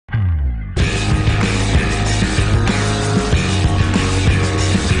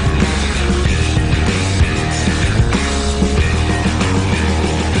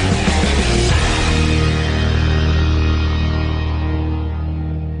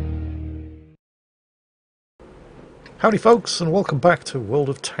Howdy folks, and welcome back to World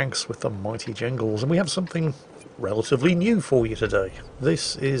of Tanks with the mighty Jingles, and we have something relatively new for you today.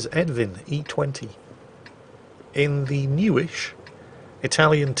 This is Edvin E20 in the newish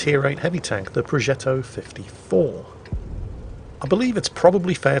Italian Tier 8 heavy tank, the Progetto 54. I believe it's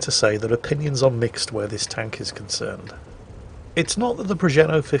probably fair to say that opinions are mixed where this tank is concerned. It's not that the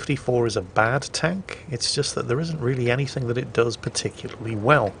Progetto 54 is a bad tank, it's just that there isn't really anything that it does particularly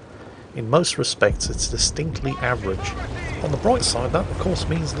well. In most respects, it's distinctly average. On the bright side, that of course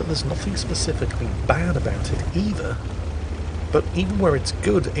means that there's nothing specifically bad about it either. But even where it's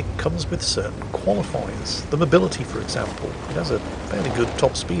good, it comes with certain qualifiers. The mobility, for example. It has a fairly good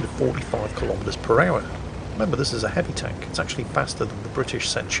top speed of 45 kilometers per hour. Remember, this is a heavy tank. It's actually faster than the British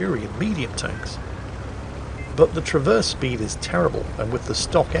Centurion medium tanks. But the traverse speed is terrible, and with the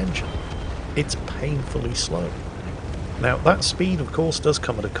stock engine, it's painfully slow. Now, that speed, of course, does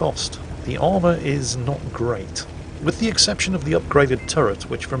come at a cost. The armour is not great, with the exception of the upgraded turret,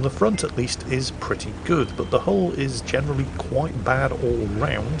 which from the front at least is pretty good, but the hull is generally quite bad all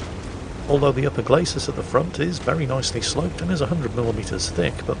round, although the upper glacis at the front is very nicely sloped and is 100mm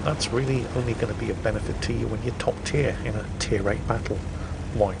thick, but that's really only going to be a benefit to you when you're top tier in a tier 8 battle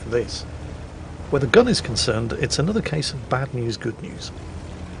like this. Where the gun is concerned, it's another case of bad news, good news.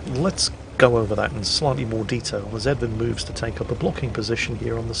 Let's go over that in slightly more detail as Edvin moves to take up a blocking position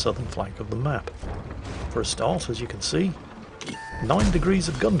here on the southern flank of the map. For a start, as you can see, 9 degrees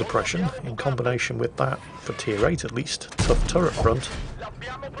of gun depression, in combination with that, for tier 8 at least, tough turret front,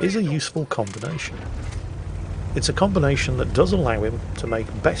 is a useful combination. It's a combination that does allow him to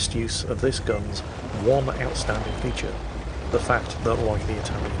make best use of this gun's one outstanding feature, the fact that, like the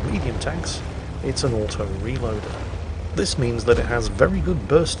Italian medium tanks, it's an auto reloader. This means that it has very good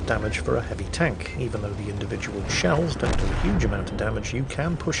burst damage for a heavy tank. Even though the individual shells don't do a huge amount of damage, you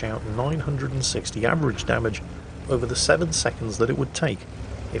can push out 960 average damage over the 7 seconds that it would take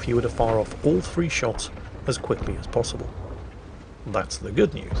if you were to fire off all 3 shots as quickly as possible. That's the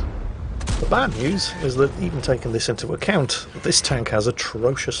good news. The bad news is that, even taking this into account, this tank has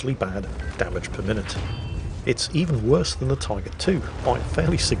atrociously bad damage per minute. It's even worse than the Tiger II by a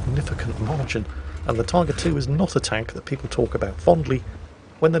fairly significant margin. And the Tiger II is not a tank that people talk about fondly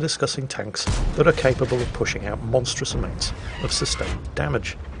when they're discussing tanks that are capable of pushing out monstrous amounts of sustained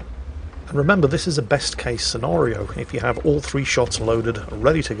damage. And remember, this is a best case scenario if you have all 3 shots loaded,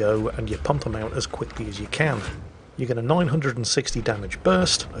 ready to go, and you pump them out as quickly as you can. You get a 960 damage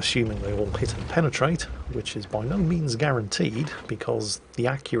burst, assuming they all hit and penetrate, which is by no means guaranteed because the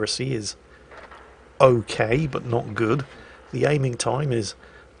accuracy is okay but not good. The aiming time is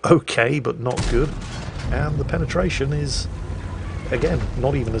okay but not good, and the penetration is, again,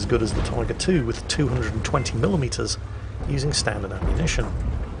 not even as good as the Tiger II with 220mm using standard ammunition.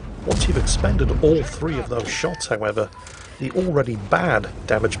 Once you've expended all 3 of those shots, however, the already bad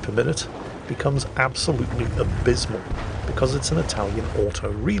damage per minute becomes absolutely abysmal because it's an Italian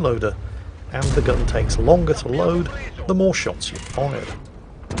auto reloader, and the gun takes longer to load the more shots you've fired.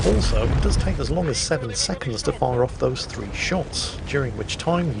 Also, it does take as long as 7 seconds to fire off those 3 shots, during which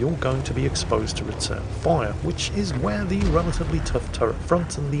time you're going to be exposed to return fire, which is where the relatively tough turret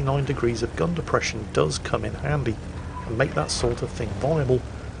front and the 9 degrees of gun depression does come in handy and make that sort of thing viable,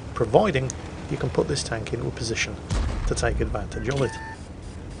 providing you can put this tank into a position to take advantage of it.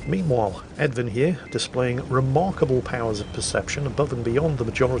 Meanwhile, Edvin here, displaying remarkable powers of perception above and beyond the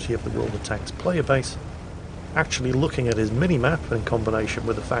majority of the World of Tanks player base, actually looking at his mini-map in combination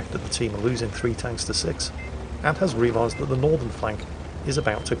with the fact that the team are losing 3 tanks to 6, and has realised that the northern flank is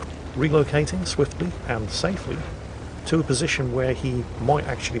about to relocating swiftly and safely to a position where he might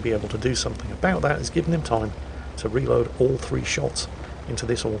actually be able to do something about that, has given him time to reload all 3 shots into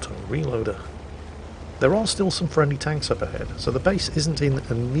this auto reloader. There are still some friendly tanks up ahead, so the base isn't in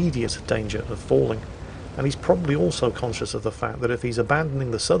immediate danger of falling, and he's probably also conscious of the fact that if he's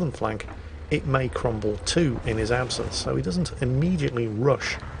abandoning the southern flank, it may crumble too in his absence, so he doesn't immediately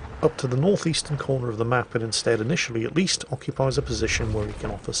rush up to the northeastern corner of the map, but instead initially at least occupies a position where he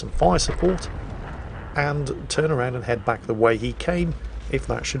can offer some fire support and turn around and head back the way he came if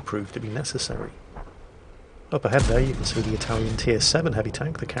that should prove to be necessary. Up ahead there you can see the Italian Tier 7 heavy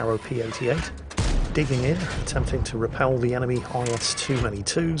tank, the Caro P88, digging in, attempting to repel the enemy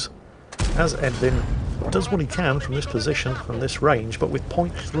IS-222s, as Edvin does what he can from this position and this range, but with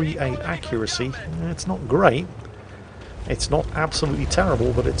 .38 accuracy, it's not great. It's not absolutely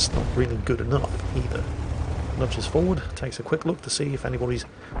terrible, but it's not really good enough either. Nudges forward, takes a quick look to see if anybody's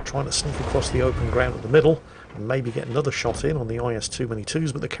trying to sneak across the open ground at the middle, and maybe get another shot in on the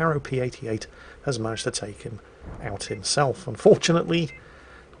IS-222s, but the Caro P88 has managed to take him out himself. Unfortunately,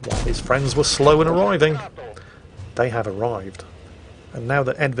 while his friends were slow in arriving, They have arrived. And now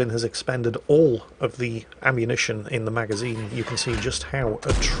that Edvin has expended all of the ammunition in the magazine, you can see just how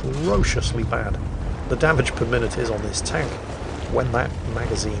atrociously bad the damage per minute is on this tank when that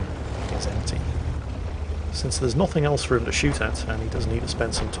magazine is empty. Since there's nothing else for him to shoot at, and he does need to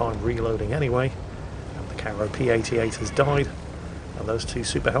spend some time reloading anyway, and the Caro P88 has died, and those two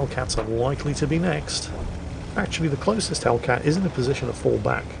Super Hellcats are likely to be next. Actually, the closest Hellcat is in a position to fall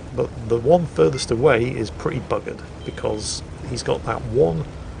back, but the one furthest away is pretty buggered, because he's got that one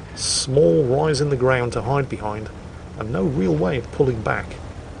small rise in the ground to hide behind, and no real way of pulling back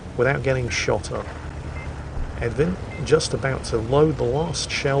without getting shot up. Edvin just about to load the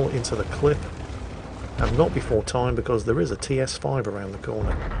last shell into the clip, and not before time, because there is a TS5 around the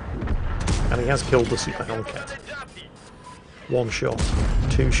corner, and he has killed the Super Hellcat. One shot,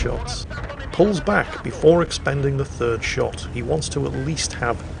 two shots, pulls back before expending the third shot. He wants to at least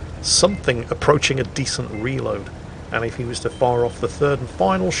have something approaching a decent reload, and if he was to fire off the third and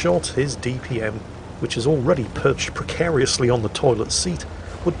final shot, his DPM, which is already perched precariously on the toilet seat,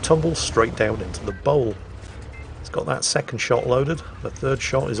 would tumble straight down into the bowl. He's got that second shot loaded, the third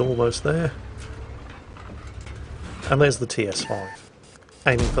shot is almost there, and there's the TS5.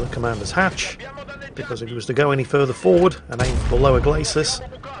 Aiming for the commander's hatch, because if he was to go any further forward and aim for the lower glacis,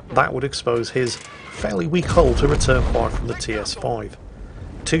 that would expose his fairly weak hull to return fire from the TS5.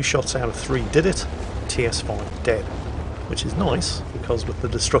 2 shots out of 3 did it, TS5 dead. Which is nice, because with the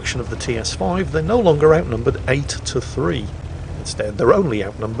destruction of the TS5, they're no longer outnumbered 8-3. Instead, they're only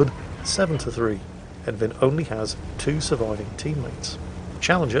outnumbered 7-3. Edvin only has 2 surviving teammates.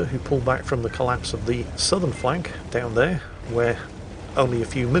 Challenger, who pulled back from the collapse of the southern flank down there, where only a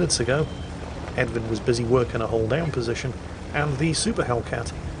few minutes ago Edvin was busy working a hold down position, and the Super Hellcat,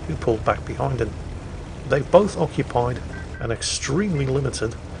 who pulled back behind him. They've both occupied an extremely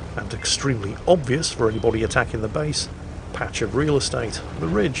limited and extremely obvious for anybody attacking the base patch of real estate, the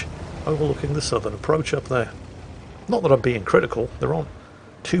ridge overlooking the southern approach up there. Not that I'm being critical, there aren't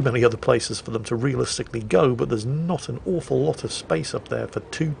too many other places for them to realistically go, but there's not an awful lot of space up there for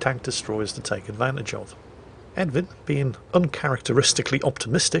 2 tank destroyers to take advantage of. Edvin, being uncharacteristically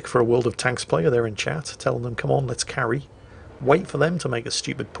optimistic for a World of Tanks player there in chat, telling them, come on, let's carry, wait for them to make a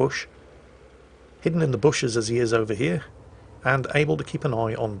stupid push, hidden in the bushes as he is over here, and able to keep an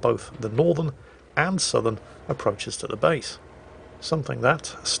eye on both the northern and southern approaches to the base. Something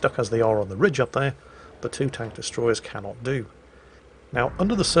that, stuck as they are on the ridge up there, the 2 tank destroyers cannot do. Now,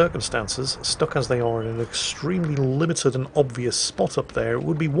 under the circumstances, stuck as they are in an extremely limited and obvious spot up there, it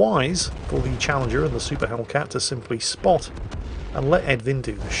would be wise for the Challenger and the Super Hellcat to simply spot and let Edvin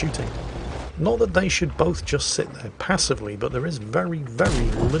do the shooting. Not that they should both just sit there passively, but there is very, very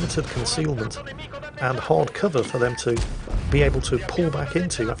limited concealment and hard cover for them to be able to pull back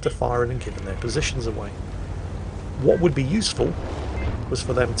into after firing and giving their positions away. What would be useful was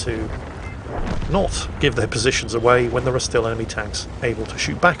for them to not give their positions away when there are still enemy tanks able to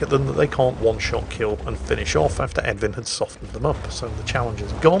shoot back at them that they can't one-shot kill and finish off after Edvin had softened them up. So the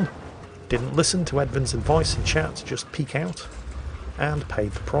Challenger's gone, didn't listen to Edvin's advice in chat to just peek out, and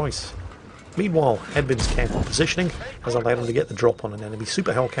paid the price. Meanwhile, Edvin's careful positioning has allowed him to get the drop on an enemy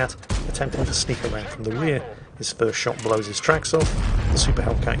Super Hellcat, attempting to sneak around from the rear. His first shot blows his tracks off, the Super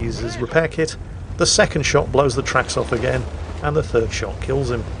Hellcat uses his repair kit, the second shot blows the tracks off again, and the third shot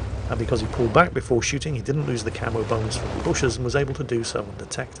kills him. And because he pulled back before shooting, he didn't lose the camo bonus from the bushes and was able to do so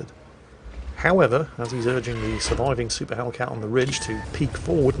undetected. However, as he's urging the surviving Super Hellcat on the ridge to peek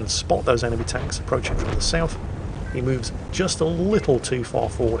forward and spot those enemy tanks approaching from the south, he moves just a little too far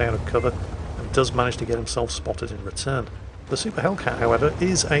forward out of cover and does manage to get himself spotted in return. The Super Hellcat, however,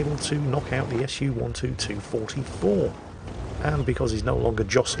 is able to knock out the Su-122-44, and because he's no longer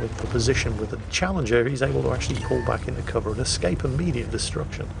jostling for position with the Challenger, he's able to actually pull back into cover and escape immediate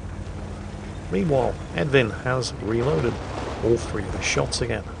destruction. Meanwhile, Edvin has reloaded all 3 of his shots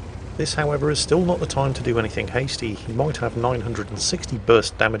again. This, however, is still not the time to do anything hasty. He might have 960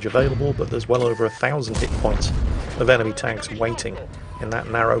 burst damage available, but there's well over 1,000 hit points of enemy tanks waiting in that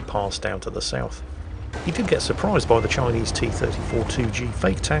narrow pass down to the south. He did get surprised by the Chinese T-34-2G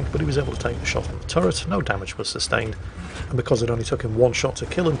fake tank, but he was able to take the shot on the turret, no damage was sustained, and because it only took him 1 shot to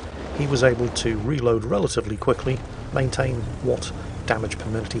kill him, he was able to reload relatively quickly, maintain what damage per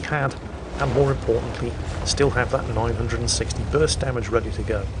minute he had, and more importantly, still have that 960 burst damage ready to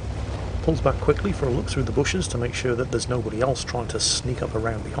go. Pulls back quickly for a look through the bushes to make sure that there's nobody else trying to sneak up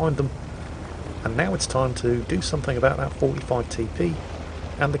around behind them, and now it's time to do something about that 45 TP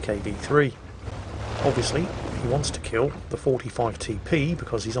and the KV-3. Obviously, he wants to kill the 45 TP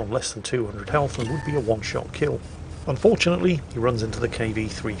because he's on less than 200 health and would be a one-shot kill. Unfortunately, he runs into the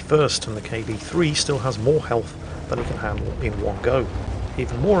KV-3 first, and the KV-3 still has more health than he can handle in one go.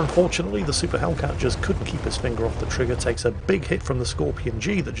 Even more unfortunately, the Super Hellcat just couldn't keep his finger off the trigger, takes a big hit from the Scorpion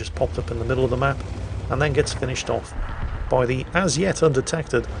G that just popped up in the middle of the map, and then gets finished off by the as yet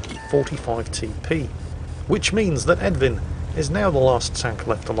undetected 45 TP, which means that Edvin is now the last tank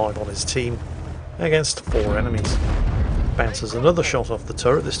left alive on his team against 4 enemies. Bounces another shot off the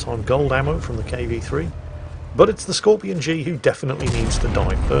turret, this time gold ammo from the KV-3, but it's the Scorpion G who definitely needs to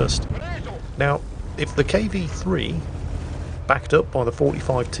die first. Now, if the KV-3, backed up by the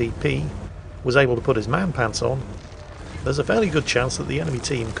 45 TP, was able to put his man pants on, there's a fairly good chance that the enemy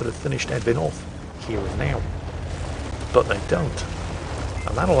team could have finished Edvin off here and now. But they don't,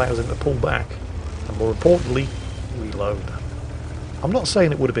 and that allows him to pull back, and more importantly, reload. I'm not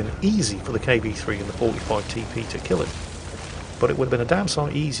saying it would have been easy for the KV-3 and the 45 TP to kill him, but it would have been a damn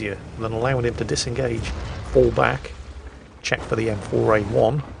sight easier than allowing him to disengage, fall back, check for the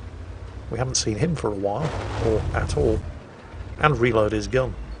M4A1, we haven't seen him for a while, or at all, and reload his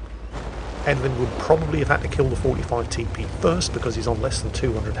gun. Edvin would probably have had to kill the 45 TP first because he's on less than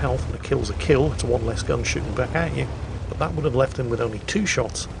 200 health, and a kill's a kill, it's one less gun shooting back at you, but that would have left him with only 2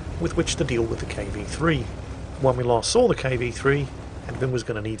 shots with which to deal with the KV-3. When we last saw the KV-3, Edvin was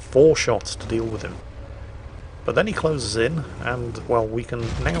going to need 4 shots to deal with him. But then he closes in, and, well, we can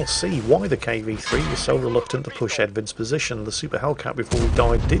now see why the KV-3 was so reluctant to push Edvin's position. The Super Hellcat, before he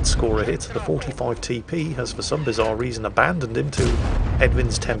died, did score a hit. The 45 TP has, for some bizarre reason, abandoned him to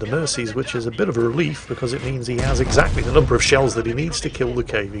Edvin's tender mercies, which is a bit of a relief, because it means he has exactly the number of shells that he needs to kill the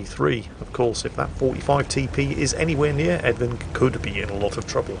KV-3. Of course, if that 45 TP is anywhere near, Edvin could be in a lot of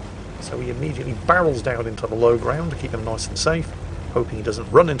trouble. So he immediately barrels down into the low ground to keep him nice and safe, hoping he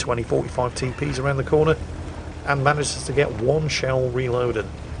doesn't run into any 45 TPs around the corner, and manages to get 1 shell reloaded.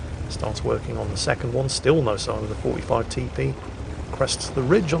 Starts working on the second one, still no sign of the 45 TP. Crests the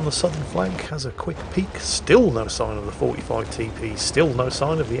ridge on the southern flank, has a quick peek, still no sign of the 45 TP, still no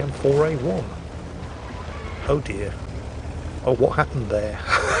sign of the M4A1. Oh dear. Oh, what happened there?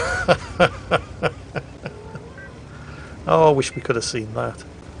 Oh, I wish we could have seen that.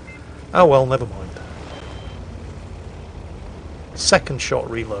 Oh well, never mind. Second shot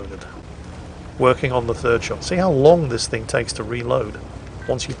reloaded. Working on the third shot. See how long this thing takes to reload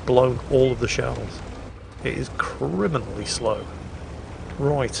once you've blown all of the shells. It is criminally slow.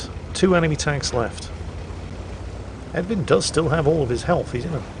 Right, 2 enemy tanks left. Edvin does still have all of his health. He's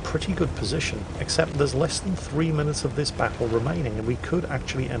in a pretty good position, except there's less than 3 minutes of this battle remaining, and we could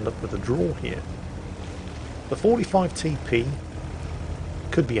actually end up with a draw here. The 45 TP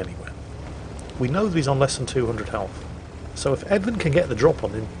could be anywhere. We know that he's on less than 200 health, so if Edvin can get the drop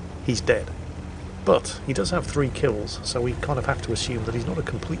on him, he's dead. But he does have 3 kills, so we kind of have to assume that he's not a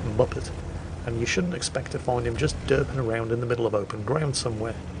complete muppet, and you shouldn't expect to find him just derping around in the middle of open ground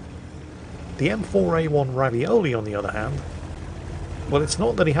somewhere. The M4A1 Ravioli, on the other hand, well, it's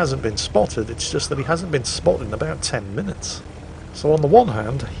not that he hasn't been spotted, it's just that he hasn't been spotted in about 10 minutes. So on the one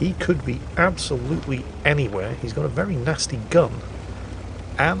hand, he could be absolutely anywhere, he's got a very nasty gun,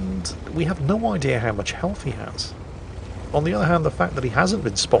 and we have no idea how much health he has. On the other hand, the fact that he hasn't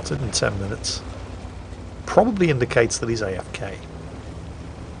been spotted in 10 minutes probably indicates that he's AFK.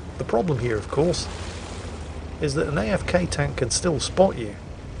 The problem here, of course, is that an AFK tank can still spot you,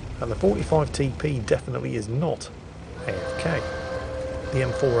 and the 45 TP definitely is not AFK. The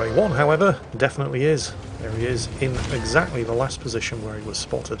M4A1, however, definitely is. There he is, in exactly the last position where he was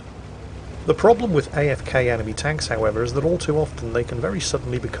spotted. The problem with AFK enemy tanks, however, is that all too often they can very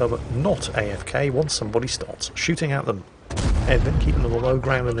suddenly become not AFK once somebody starts shooting at them. Edvin keeping them low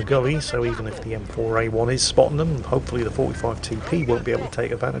ground in the gully, so even if the M4A1 is spotting them, hopefully the 45 TP won't be able to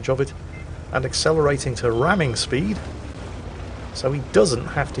take advantage of it, and accelerating to ramming speed, so he doesn't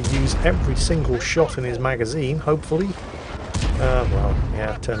have to use every single shot in his magazine, hopefully. Well,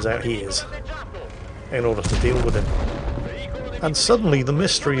 yeah, turns out he is, in order to deal with him. And suddenly the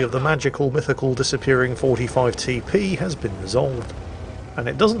mystery of the magical, mythical, disappearing 45 TP has been resolved. And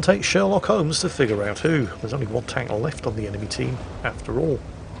it doesn't take Sherlock Holmes to figure out who. There's only 1 tank left on the enemy team, after all.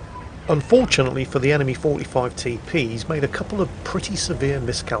 Unfortunately for the enemy 45 TP, he's made a couple of pretty severe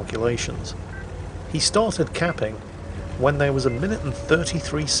miscalculations. He started capping when there was 1 minute and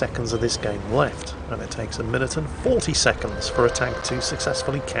 33 seconds of this game left, and it takes 1 minute and 40 seconds for a tank to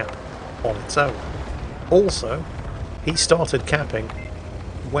successfully cap on its own. Also, he started capping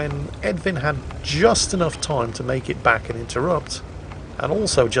when Edvin had just enough time to make it back and interrupt, and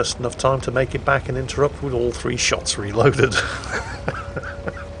also just enough time to make it back and interrupt with all 3 shots reloaded.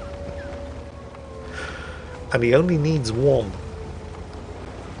 And he only needs 1.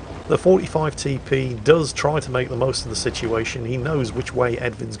 The 45 TP does try to make the most of the situation. He knows which way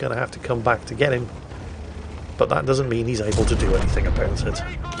Edvin's going to have to come back to get him. but that doesn't mean he's able to do anything about it.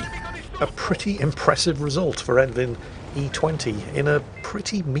 A pretty impressive result for Edvin E20 in a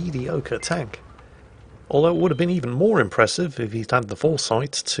pretty mediocre tank. Although it would have been even more impressive if he'd had the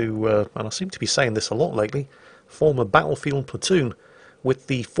foresight to, and I seem to be saying this a lot lately, form a battlefield platoon with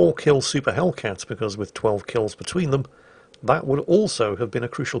the 4-kill Super Hellcat, because with 12 kills between them, that would also have been a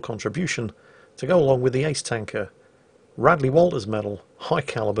crucial contribution to go along with the Ace Tanker, Radley Walters Medal, High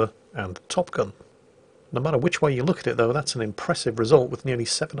Caliber and Top Gun. No matter which way you look at it though, that's an impressive result with nearly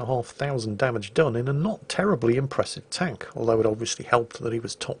 7,500 damage done in a not terribly impressive tank, although it obviously helped that he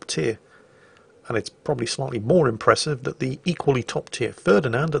was top tier. And it's probably slightly more impressive that the equally top tier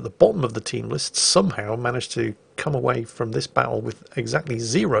Ferdinand at the bottom of the team list somehow managed to come away from this battle with exactly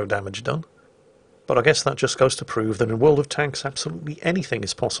 0 damage done. But I guess that just goes to prove that in World of Tanks absolutely anything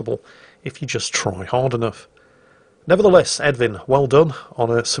is possible if you just try hard enough. Nevertheless, Edvin, well done on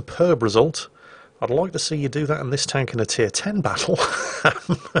a superb result. I'd like to see you do that in this tank in a tier 10 battle.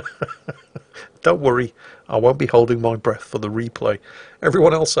 Don't worry, I won't be holding my breath for the replay.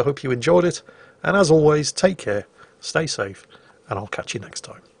 Everyone else, I hope you enjoyed it. And as always, take care, stay safe, and I'll catch you next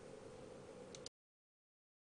time.